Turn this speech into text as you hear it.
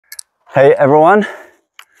Hey everyone,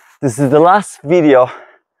 this is the last video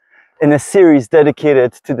in a series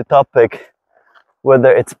dedicated to the topic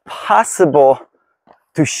whether it's possible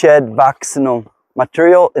to shed vaccinal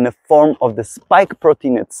material in the form of the spike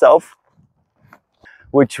protein itself,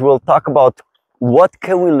 which will talk about what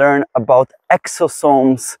can we learn about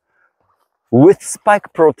exosomes with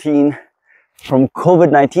spike protein from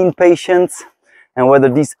COVID-19 patients, and whether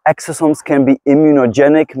these exosomes can be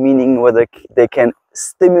immunogenic, meaning whether they can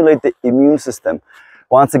stimulate the immune system.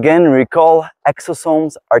 Once again, recall,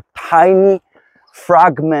 exosomes are tiny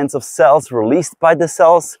fragments of cells released by the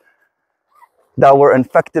cells that were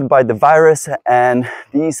infected by the virus, and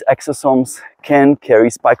these exosomes can carry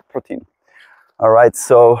spike protein. All right,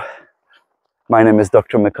 so my name is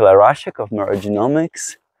Dr. Mikola Rashek of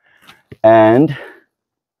Neurogenomics, and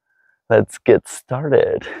let's get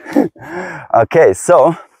started. Okay,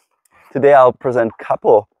 so today I'll present a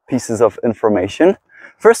couple pieces of information.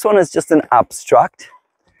 First one is just an abstract.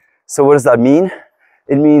 So what does that mean?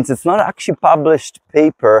 It means it's not actually published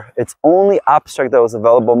paper, it's only abstract that was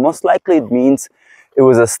available. Most likely it means it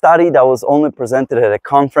was a study that was only presented at a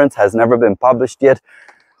conference, has never been published yet,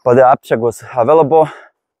 but the abstract was available.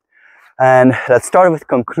 And let's start with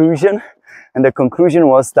conclusion. And the conclusion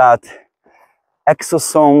was that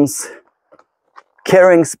exosomes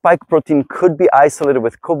carrying spike protein could be isolated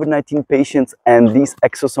with COVID-19 patients, and these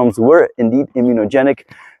exosomes were indeed immunogenic,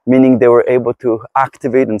 meaning they were able to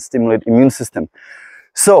activate and stimulate immune system.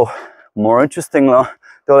 So, more interesting though,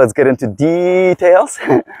 let's get into details.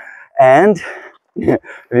 And if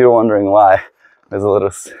you're wondering why, there's a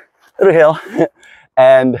little hill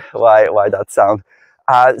and why that sound.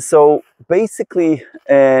 So basically,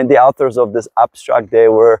 the authors of this abstract, they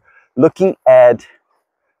were looking at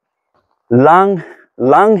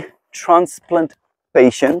lung transplant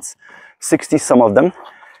patients, 60 some of them,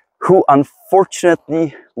 who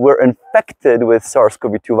unfortunately were infected with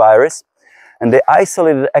SARS-CoV-2 virus, and they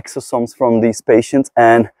isolated exosomes from these patients,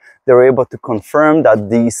 and they were able to confirm that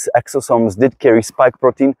these exosomes did carry spike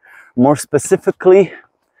protein. More specifically,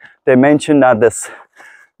 they mentioned that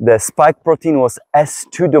the spike protein was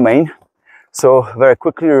S2 domain. So very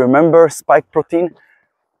quickly remember, spike protein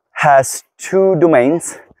has two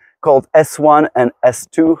domains called S1 and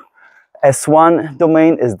S2. S1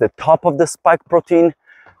 domain is the top of the spike protein,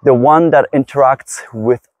 the one that interacts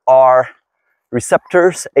with our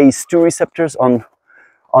receptors, ACE2 receptors on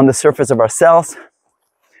the surface of our cells.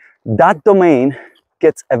 That domain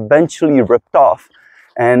gets eventually ripped off,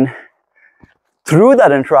 and through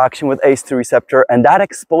that interaction with ACE2 receptor, and that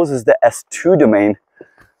exposes the S2 domain,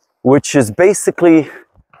 which is basically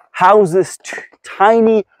houses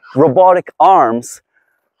tiny robotic arms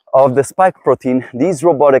of the spike protein. These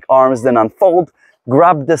robotic arms then unfold,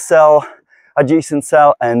 grab the cell, adjacent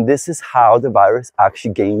cell, and this is how the virus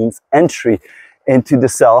actually gains entry into the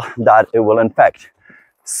cell that it will infect.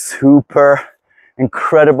 Super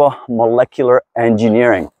incredible molecular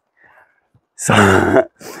engineering. So,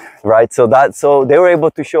 right, so they were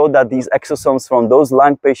able to show that these exosomes from those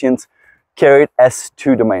lung patients carried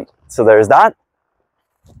S2 domain. So there's that.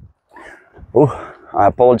 Oh, I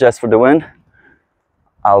apologize for the wind.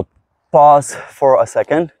 I'll pause for a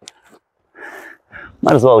second.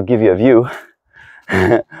 Might as well give you a view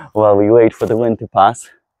while we wait for the wind to pass.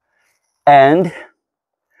 And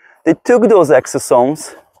they took those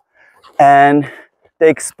exosomes and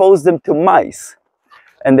they exposed them to mice.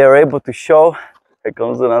 And they were able to show, here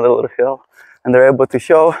comes another little hill, and they're able to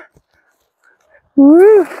show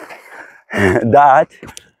that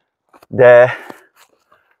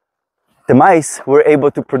the mice were able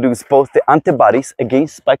to produce both the antibodies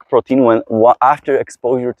against spike protein after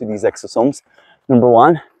exposure to these exosomes, number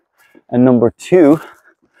one, and number two,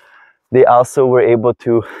 they also were able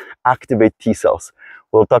to activate T cells.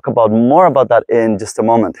 We'll talk about more about that in just a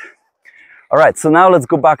moment. All right, so now let's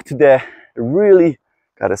go back to the really,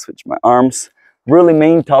 gotta switch my arms, really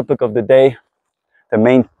main topic of the day, the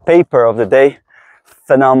main paper of the day.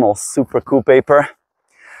 Phenomenal, super cool paper.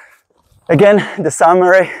 Again, the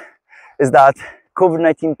summary is that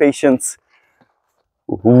COVID-19 patients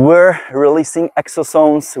were releasing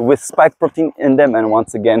exosomes with spike protein in them, and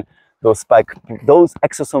once again, those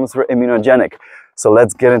exosomes were immunogenic. So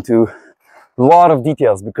let's get into a lot of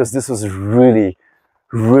details, because this was really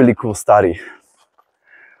cool study.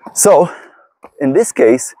 So in this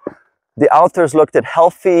case, the authors looked at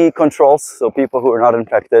healthy controls, so people who are not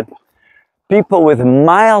infected, people with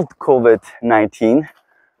mild COVID-19,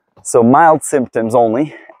 so mild symptoms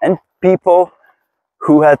only, and people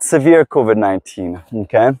who had severe COVID-19,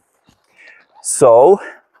 okay? So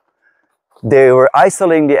they were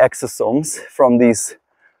isolating the exosomes from these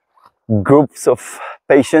groups of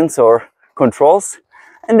patients or controls,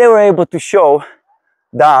 and they were able to show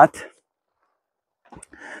that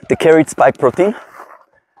they carried spike protein,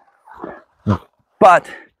 but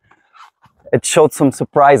it showed some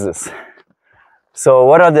surprises. So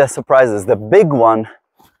what are the surprises? The big one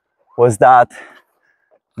was that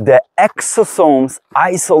the exosomes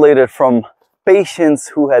isolated from patients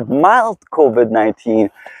who had mild COVID-19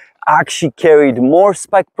 actually carried more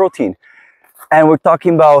spike protein. And we're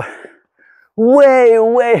talking about way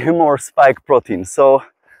more spike protein. So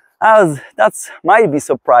that's might be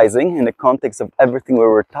surprising in the context of everything we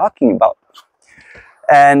were talking about.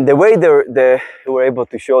 And the way they were able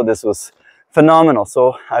to show this was phenomenal.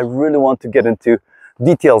 So I really want to get into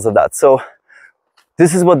details of that. So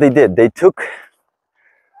this is what they did. They took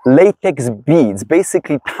latex beads,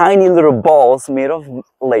 basically tiny little balls made of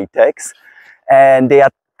latex, and they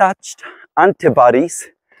attached antibodies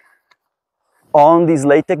on these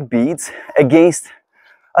latex beads against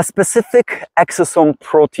a specific exosome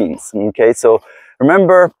proteins. Okay, so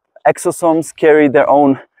remember, exosomes carry their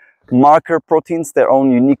own marker proteins, their own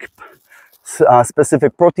unique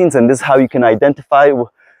specific proteins, and this is how you can identify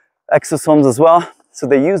exosomes as well. So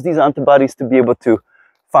they use these antibodies to be able to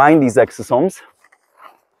find these exosomes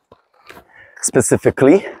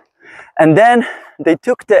specifically, and then they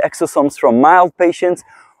took the exosomes from mild patients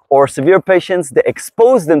or severe patients, they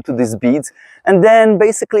exposed them to these beads, and then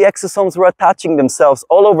basically exosomes were attaching themselves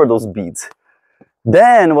all over those beads.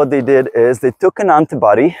 Then what they did is they took an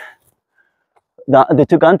antibody, they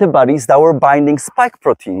took antibodies that were binding spike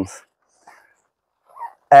proteins,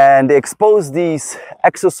 and they exposed these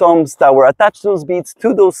exosomes that were attached to those beads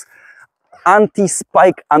to those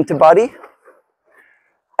anti-spike antibody,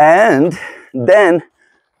 and then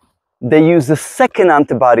they used a second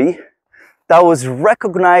antibody that was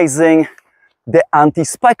recognizing the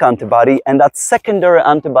anti-spike antibody, and that secondary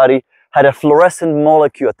antibody had a fluorescent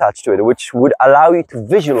molecule attached to it, which would allow you to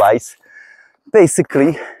visualize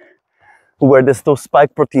basically where those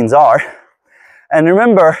spike proteins are. And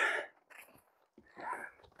remember,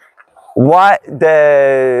 why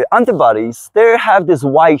the antibodies, they have this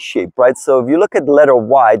Y shape, right? So if you look at the letter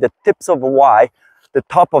Y, the tips of a Y, the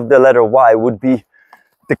top of the letter Y would be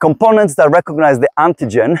the components that recognize the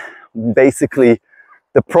antigen, basically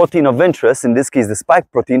the protein of interest, in this case the spike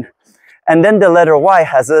protein, and then the letter Y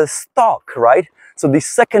has a stalk, right? So these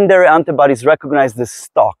secondary antibodies recognize this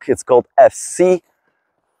stalk. It's called FC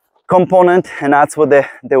component, and that's what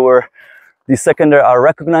these secondary are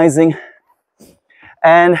recognizing.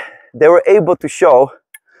 And they were able to show,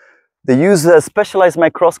 they used a specialized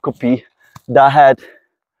microscopy that had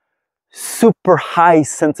super high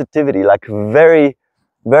sensitivity, like very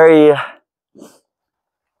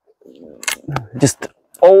just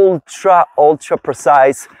ultra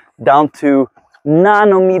precise, down to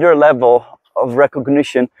nanometer level of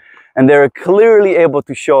recognition, and they're clearly able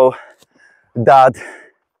to show that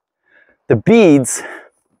the beads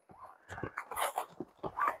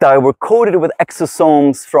that were coated with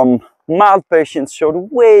exosomes from mild patients showed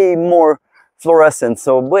way more fluorescence,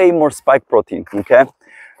 so way more spike protein. Okay,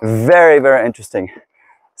 very interesting.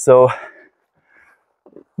 So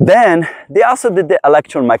then they also did the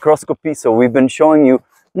electron microscopy. So we've been showing you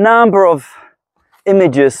number of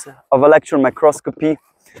images of electron microscopy.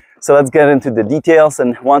 So let's get into the details.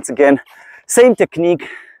 And once again, same technique.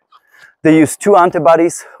 They used two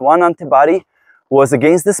antibodies. One antibody was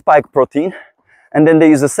against the spike protein, and then they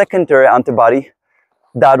used a secondary antibody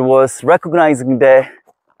that was recognizing the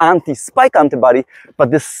anti-spike antibody,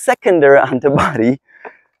 but the secondary antibody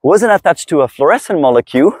wasn't attached to a fluorescent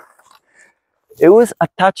molecule. It was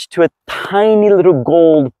attached to a tiny little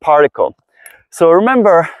gold particle. So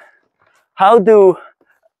remember, how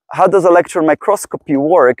does electron microscopy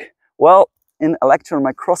work? Well, in electron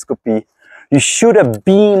microscopy, you shoot a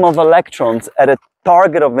beam of electrons at a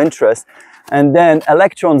target of interest, and then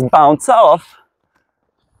electrons bounce off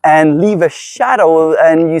and leave a shadow,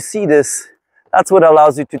 and you see this. That's what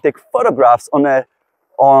allows you to take photographs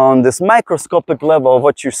on this microscopic level of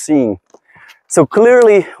what you're seeing. So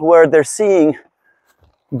clearly, where they're seeing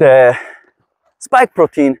the spike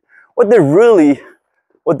protein, what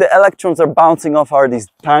the electrons are bouncing off are these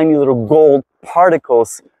tiny little gold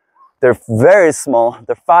particles. They're very small.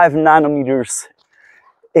 They're 5 nanometers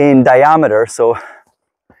in diameter, so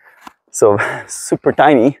super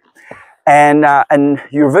tiny. And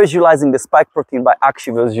you're visualizing the spike protein by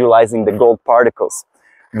actually visualizing the gold particles,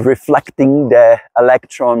 reflecting the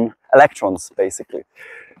electrons, basically.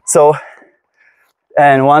 So,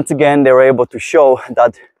 and once again, they were able to show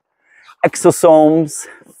that exosomes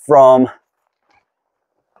from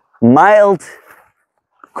mild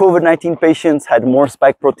COVID-19 patients had more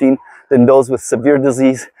spike protein than those with severe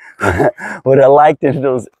disease. What I liked in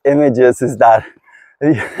those images is that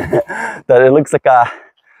that it looks like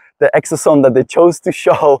the exosome that they chose to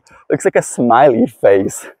show looks like a smiley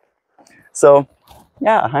face. So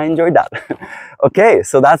yeah, I enjoyed that. Okay,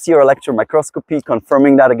 so that's your electron microscopy,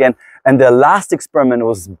 confirming that again. And the last experiment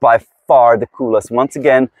was by far the coolest. Once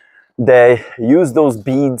again, they used those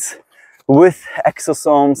beads with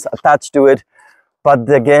exosomes attached to it. But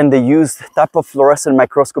again, they used type of fluorescent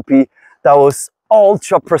microscopy that was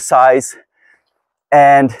ultra precise.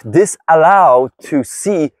 And this allowed to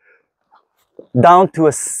see down to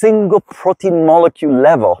a single protein molecule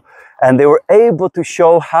level. And they were able to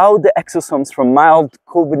show how the exosomes from mild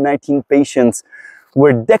COVID-19 patients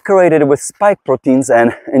were decorated with spike proteins.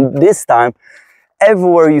 And in this time,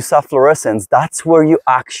 everywhere you saw fluorescence, that's where you're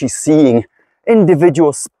actually seeing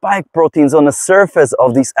individual spike proteins on the surface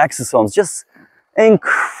of these exosomes. Just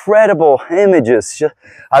incredible images.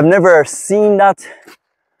 I've never seen that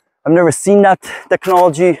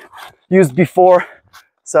technology used before.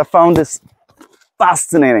 So I found this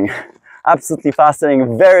fascinating, absolutely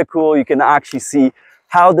fascinating, very cool. You can actually see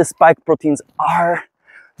how the spike proteins are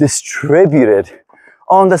distributed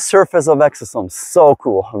on the surface of exosomes. So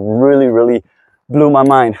cool, really, really blew my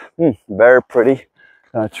mind. Very pretty.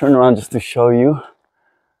 I'll turn around just to show you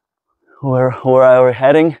where we're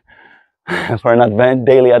heading for an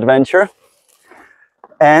daily adventure.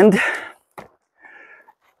 And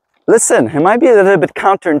listen, it might be a little bit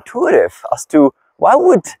counterintuitive as to why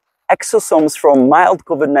would exosomes from mild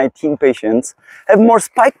COVID-19 patients have more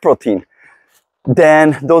spike protein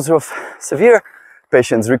than those of severe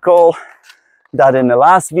patients. Recall that in the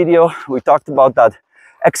last video, we talked about that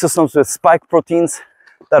exosomes with spike proteins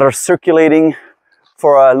that are circulating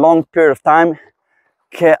for a long period of time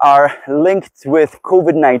are linked with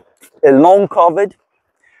COVID-19, long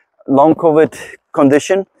COVID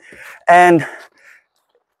condition. And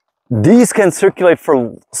these can circulate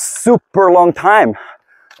for super long time.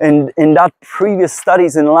 And in that previous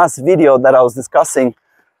studies in the last video that I was discussing,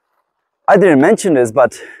 I didn't mention this,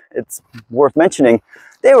 but it's worth mentioning.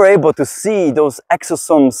 They were able to see those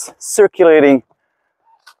exosomes circulating,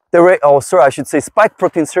 I should say spike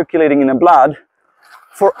protein circulating in the blood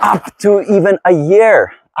for up to even a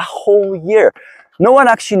year, a whole year. No one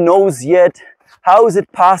actually knows yet how is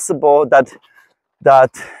it possible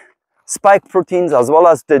that spike proteins as well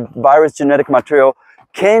as the virus genetic material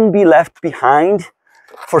can be left behind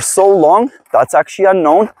for so long. That's actually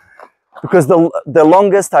unknown, because the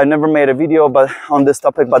longest, I never made a video on this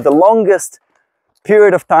topic, but the longest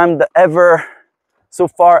period of time that so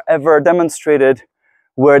far ever demonstrated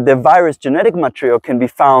where the virus genetic material can be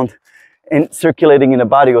found in circulating in the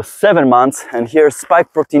body was 7 months, and here's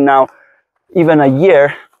spike protein now even a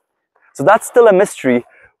year. So that's still a mystery.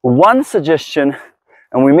 One suggestion,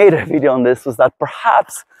 and we made a video on this, was that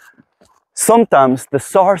perhaps sometimes the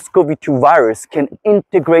SARS-CoV-2 virus can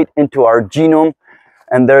integrate into our genome,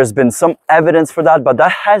 and there's been some evidence for that, but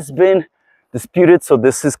that has been disputed. So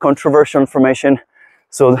this is controversial information.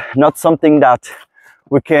 So not something that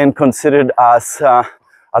we can consider as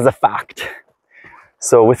a fact.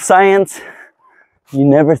 So with science, you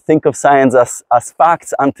never think of science as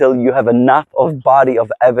facts until you have enough of body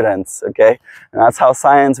of evidence, okay? And that's how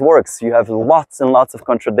science works. You have lots and lots of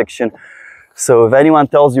contradiction. So if anyone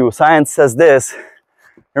tells you science says this,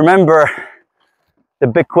 remember the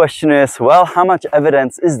big question is, well, how much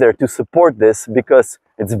evidence is there to support this? Because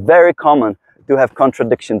it's very common to have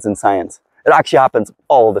contradictions in science. It actually happens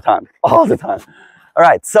all the time, all the time. All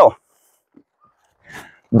right, so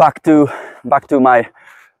back to my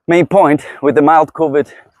main point with the mild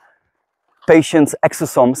COVID patients'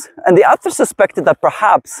 exosomes. And the authors suspected that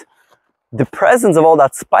perhaps the presence of all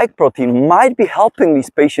that spike protein might be helping these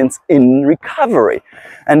patients in recovery.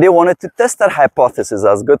 And they wanted to test that hypothesis.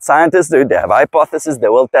 As good scientists do, they have hypotheses, they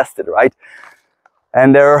will test it, right?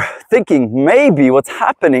 And they're thinking maybe what's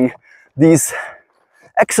happening, these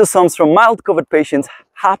exosomes from mild COVID patients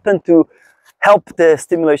happen to help the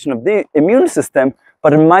stimulation of the immune system,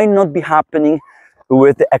 but it might not be happening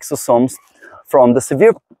with the exosomes from the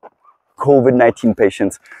severe COVID-19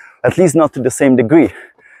 patients, at least not to the same degree.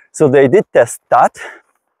 So they did test that.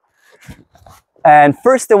 And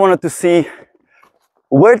first they wanted to see,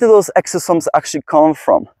 where do those exosomes actually come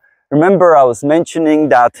from? Remember, I was mentioning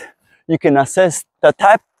that you can assess the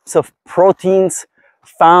types of proteins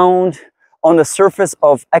found on the surface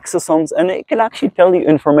of exosomes, and it can actually tell you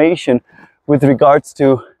information with regards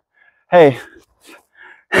to, hey,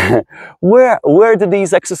 where do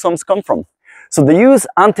these exosomes come from? So they use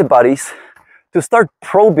antibodies to start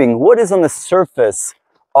probing what is on the surface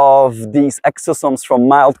of these exosomes from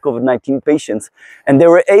mild COVID-19 patients, and they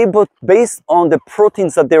were able, based on the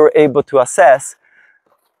proteins that they were able to assess,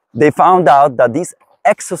 they found out that these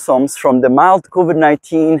exosomes from the mild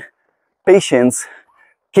COVID-19 patients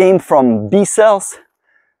came from B cells,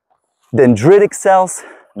 dendritic cells,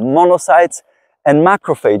 monocytes, and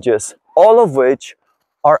macrophages, all of which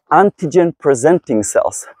are antigen-presenting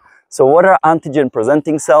cells. So what are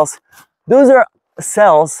antigen-presenting cells? Those are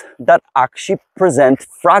cells that actually present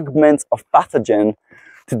fragments of pathogen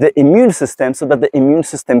to the immune system so that the immune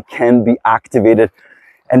system can be activated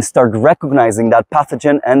and start recognizing that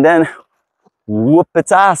pathogen and then whoop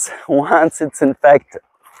its ass once it's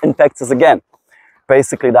infects us again.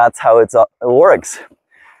 Basically, that's how it works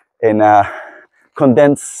in a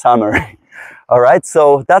condensed summary. All right,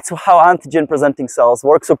 so that's how antigen-presenting cells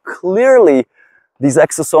work. So clearly, these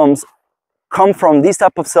exosomes come from these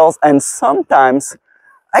type of cells, and sometimes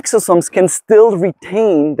exosomes can still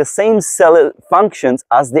retain the same cell functions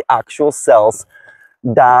as the actual cells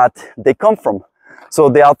that they come from. So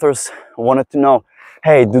the authors wanted to know,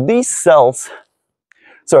 hey, do these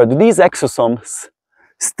exosomes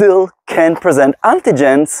still can present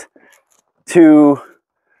antigens to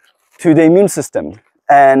the immune system?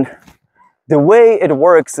 And the way it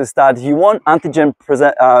works is that you want antigen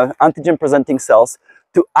presenting cells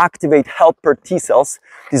to activate helper T cells.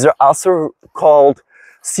 These are also called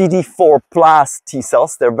CD4 plus T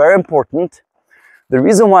cells. They're very important. The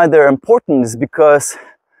reason why they're important is because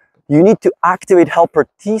you need to activate helper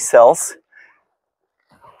T cells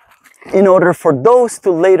in order for those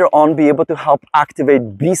to later on be able to help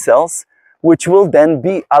activate B cells, which will then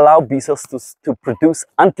allow B cells to produce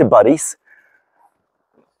antibodies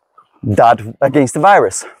against the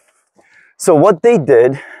virus. So what they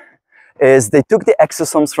did is they took the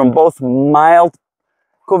exosomes from both mild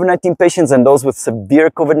COVID-19 patients and those with severe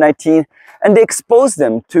COVID-19, and they exposed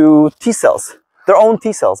them to T cells, their own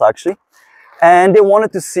T cells actually, and they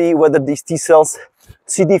wanted to see whether these T cells,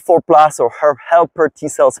 CD4 plus or helper T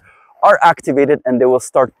cells, are activated and they will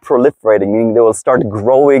start proliferating, meaning they will start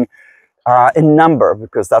growing in number,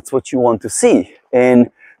 because that's what you want to see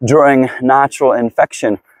during natural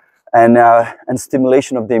infection and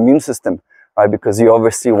stimulation of the immune system, right? Because you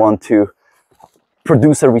obviously want to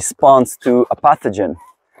produce a response to a pathogen.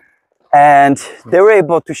 And they were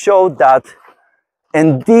able to show that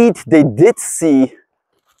indeed they did see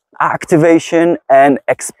activation and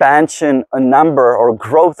expansion, a number or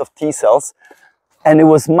growth of T cells, and it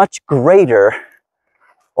was much greater,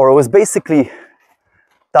 or it was basically,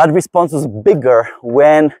 that response was bigger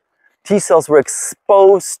when T cells were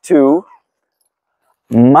exposed to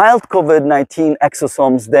mild COVID-19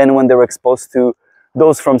 exosomes than when they were exposed to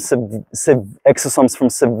those from exosomes from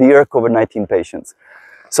severe COVID-19 patients.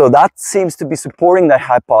 So that seems to be supporting that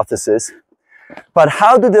hypothesis. But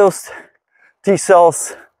how do those T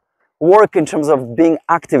cells work in terms of being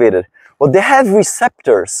activated? Well, they have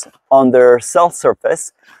receptors on their cell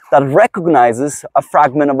surface that recognizes a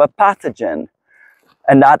fragment of a pathogen,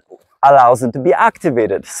 and that allows them to be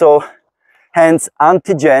activated. So hence,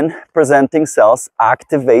 antigen-presenting cells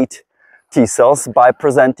activate T cells by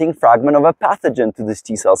presenting fragment of a pathogen to these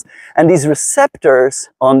T cells. And these receptors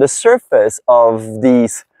on the surface of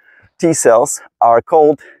these T cells are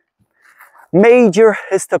called major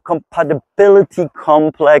histocompatibility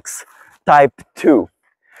complex type 2.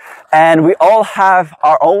 And we all have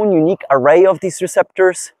our own unique array of these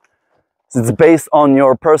receptors. It's based on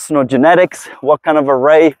your personal genetics, what kind of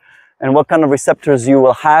array and what kind of receptors you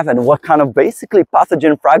will have, and what kind of basically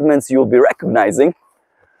pathogen fragments you will be recognizing.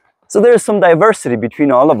 So there's some diversity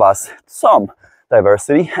between all of us, some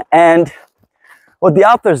diversity. And what the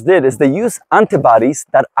authors did is they used antibodies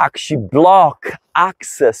that actually block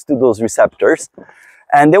access to those receptors.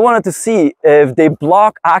 And they wanted to see if they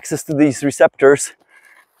block access to these receptors,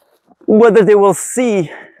 whether they will see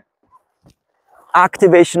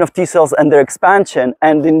activation of T cells and their expansion.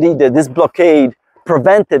 And indeed, this blockade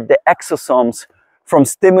prevented the exosomes from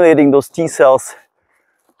stimulating those T cells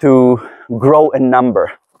to grow in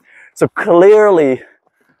number. So clearly,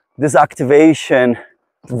 this activation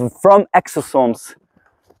from exosomes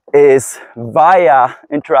is via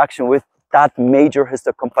interaction with that major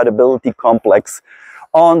histocompatibility complex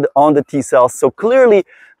on the T cells. So clearly,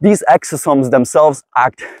 these exosomes themselves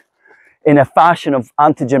act in a fashion of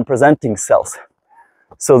antigen-presenting cells.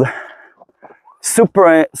 So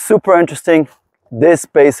super interesting. This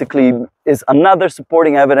basically is another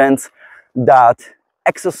supporting evidence that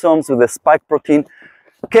exosomes with a spike protein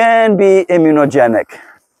can be immunogenic.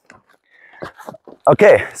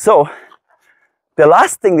 Okay, so the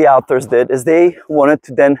last thing the authors did is they wanted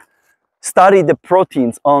to then study the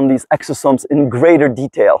proteins on these exosomes in greater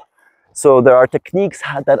detail. So there are techniques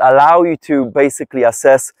that allow you to basically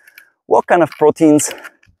assess what kind of proteins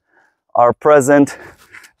are present.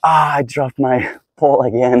 I dropped my pole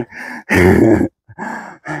again.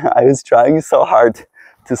 I was trying so hard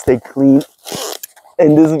to stay clean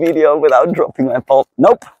in this video without dropping my pole.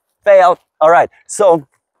 Nope, failed. All right, so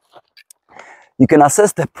you can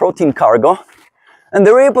assess the protein cargo, and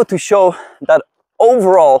they're able to show that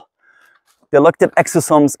overall they looked at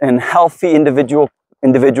exosomes in healthy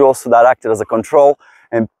individuals, so that acted as a control,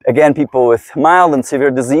 and again, people with mild and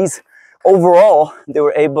severe disease. Overall, they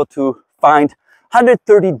were able to find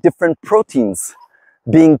 130 different proteins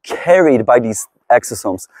being carried by these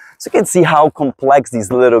exosomes. So you can see how complex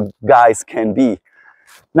these little guys can be.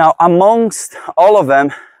 Now, amongst all of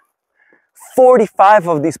them, 45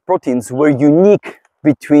 of these proteins were unique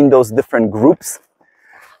between those different groups,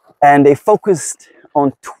 and they focused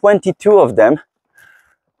on 22 of them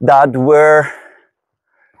that were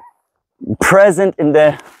present in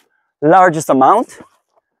the largest amount,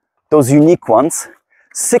 those unique ones.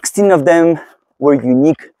 16 of them were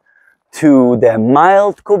unique to the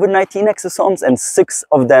mild COVID-19 exosomes, and 6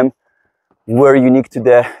 of them were unique to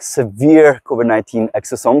the severe COVID-19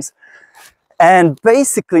 exosomes. And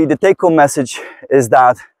basically the take-home message is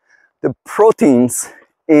that the proteins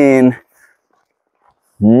in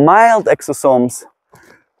mild exosomes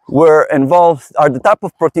are the type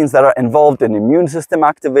of proteins that are involved in immune system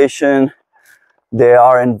activation. They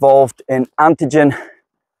are involved in antigen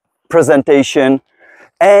presentation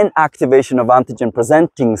and activation of antigen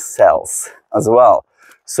presenting cells as well.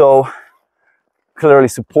 So clearly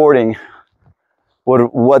supporting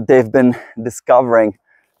what they've been discovering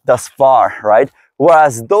thus far, right?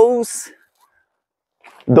 Whereas those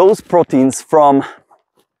proteins from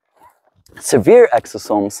severe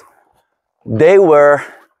exosomes, they were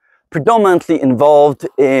predominantly involved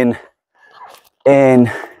in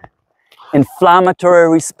inflammatory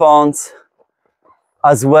response,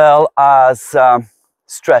 as well as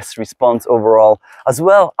stress response overall, as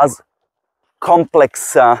well as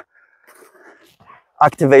complex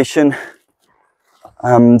activation,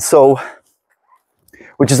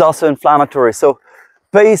 which is also inflammatory. So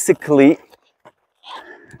basically,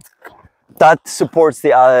 that supports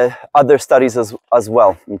the other studies as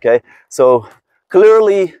well, okay? So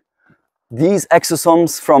clearly, these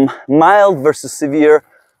exosomes from mild versus severe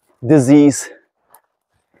disease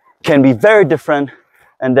can be very different,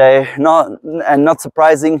 and not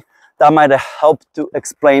surprising, that might have helped to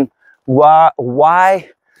explain why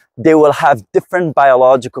they will have different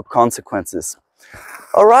biological consequences.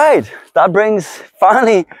 All right, that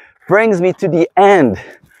finally brings me to the end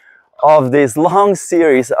of this long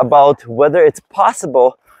series about whether it's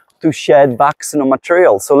possible to shed vaccinal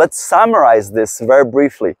material. So let's summarize this very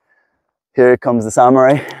briefly. Here comes the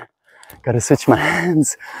summary. Gotta switch my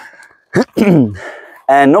hands.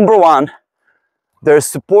 And number one, there's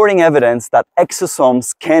supporting evidence that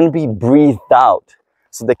exosomes can be breathed out.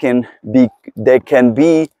 So they can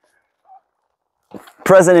be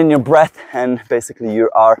present in your breath, and basically you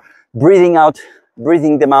are breathing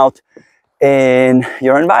them out in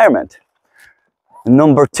your environment.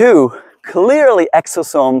 Number two, clearly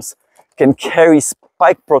exosomes can carry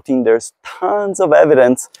spike protein. There's tons of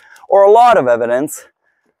evidence, or a lot of evidence,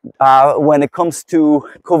 when it comes to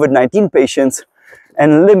COVID-19 patients,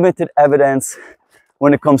 and limited evidence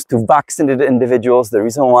when it comes to vaccinated individuals. The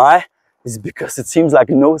reason why is because it seems like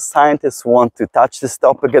no scientists want to touch this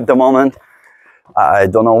topic at the moment. I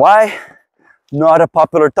don't know why. Not a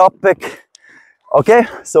popular topic. Okay,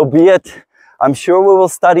 so be it. I'm sure we will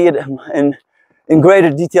study it in greater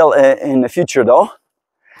detail in the future though.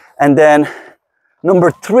 And then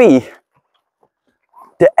number three,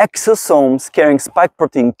 the exosomes carrying spike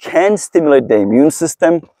protein can stimulate the immune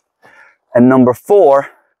system. And number four,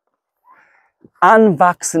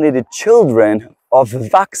 unvaccinated children of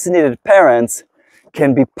vaccinated parents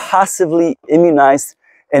can be passively immunized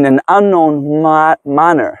in an unknown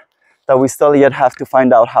manner that we still yet have to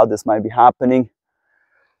find out how this might be happening.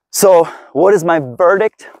 So what is my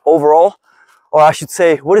verdict overall? Or I should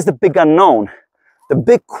say, what is the big unknown? The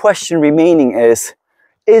big question remaining is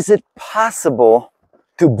it possible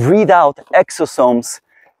to breathe out exosomes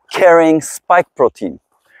carrying spike protein?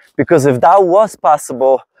 Because if that was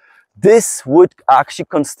possible, this would actually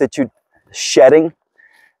constitute shedding.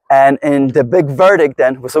 And in the big verdict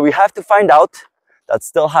then, so we have to find out, that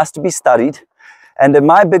still has to be studied. And then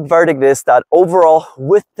my big verdict is that overall,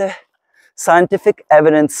 with the scientific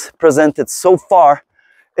evidence presented so far,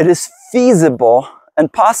 it is feasible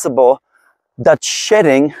and possible that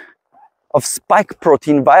shedding of spike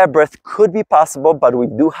protein via breath could be possible, but we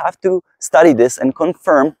do have to study this and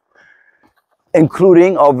confirm,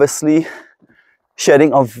 including obviously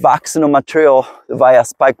shedding of vaccinal material via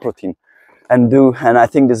spike protein. And I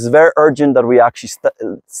think this is very urgent that we actually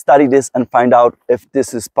study this and find out if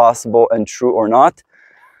this is possible and true or not.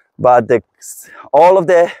 But all of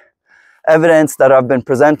the evidence that I've been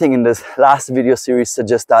presenting in this last video series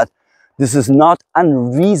suggests that this is not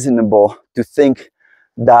unreasonable to think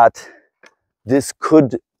that this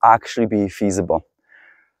could actually be feasible.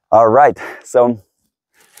 All right, so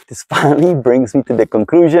this finally brings me to the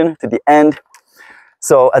conclusion, to the end.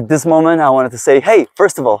 So at this moment, I wanted to say, hey,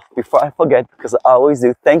 first of all, before I forget, because I always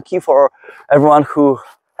do, thank you for everyone who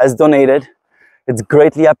has donated. It's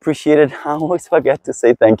greatly appreciated. I always forget to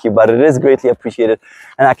say thank you, but it is greatly appreciated.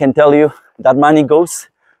 And I can tell you that money goes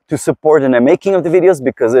to support in the making of the videos,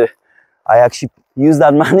 because I actually use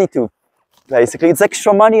that money to, basically, it's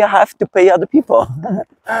extra money I have to pay other people.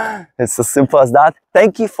 It's as simple as that.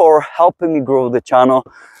 Thank you for helping me grow the channel.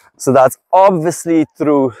 So that's obviously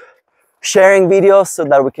through sharing videos so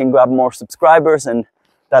that we can grab more subscribers, and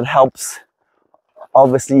that helps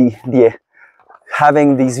obviously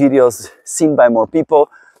having these videos seen by more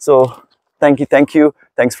people. So thank you.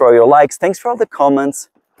 Thanks for all your likes. Thanks for all the comments.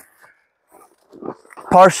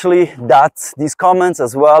 Partially that's these comments,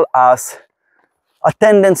 as well as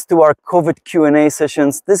attendance to our COVID Q&A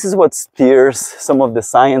sessions. This is what steers some of the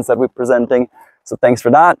science that we're presenting. So thanks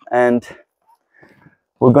for that. And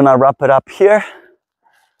we're gonna wrap it up here.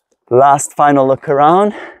 Last final look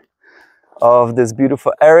around of this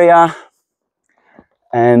beautiful area,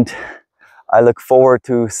 and I look forward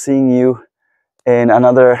to seeing you in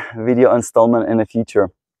another video installment in the future.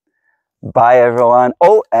 Bye everyone.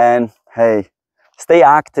 Oh, and hey, stay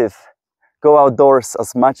active, go outdoors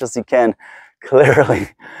as much as you can.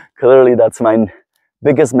 Clearly that's my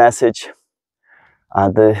biggest message.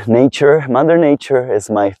 Mother Nature is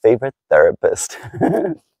my favorite therapist.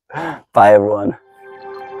 Bye everyone.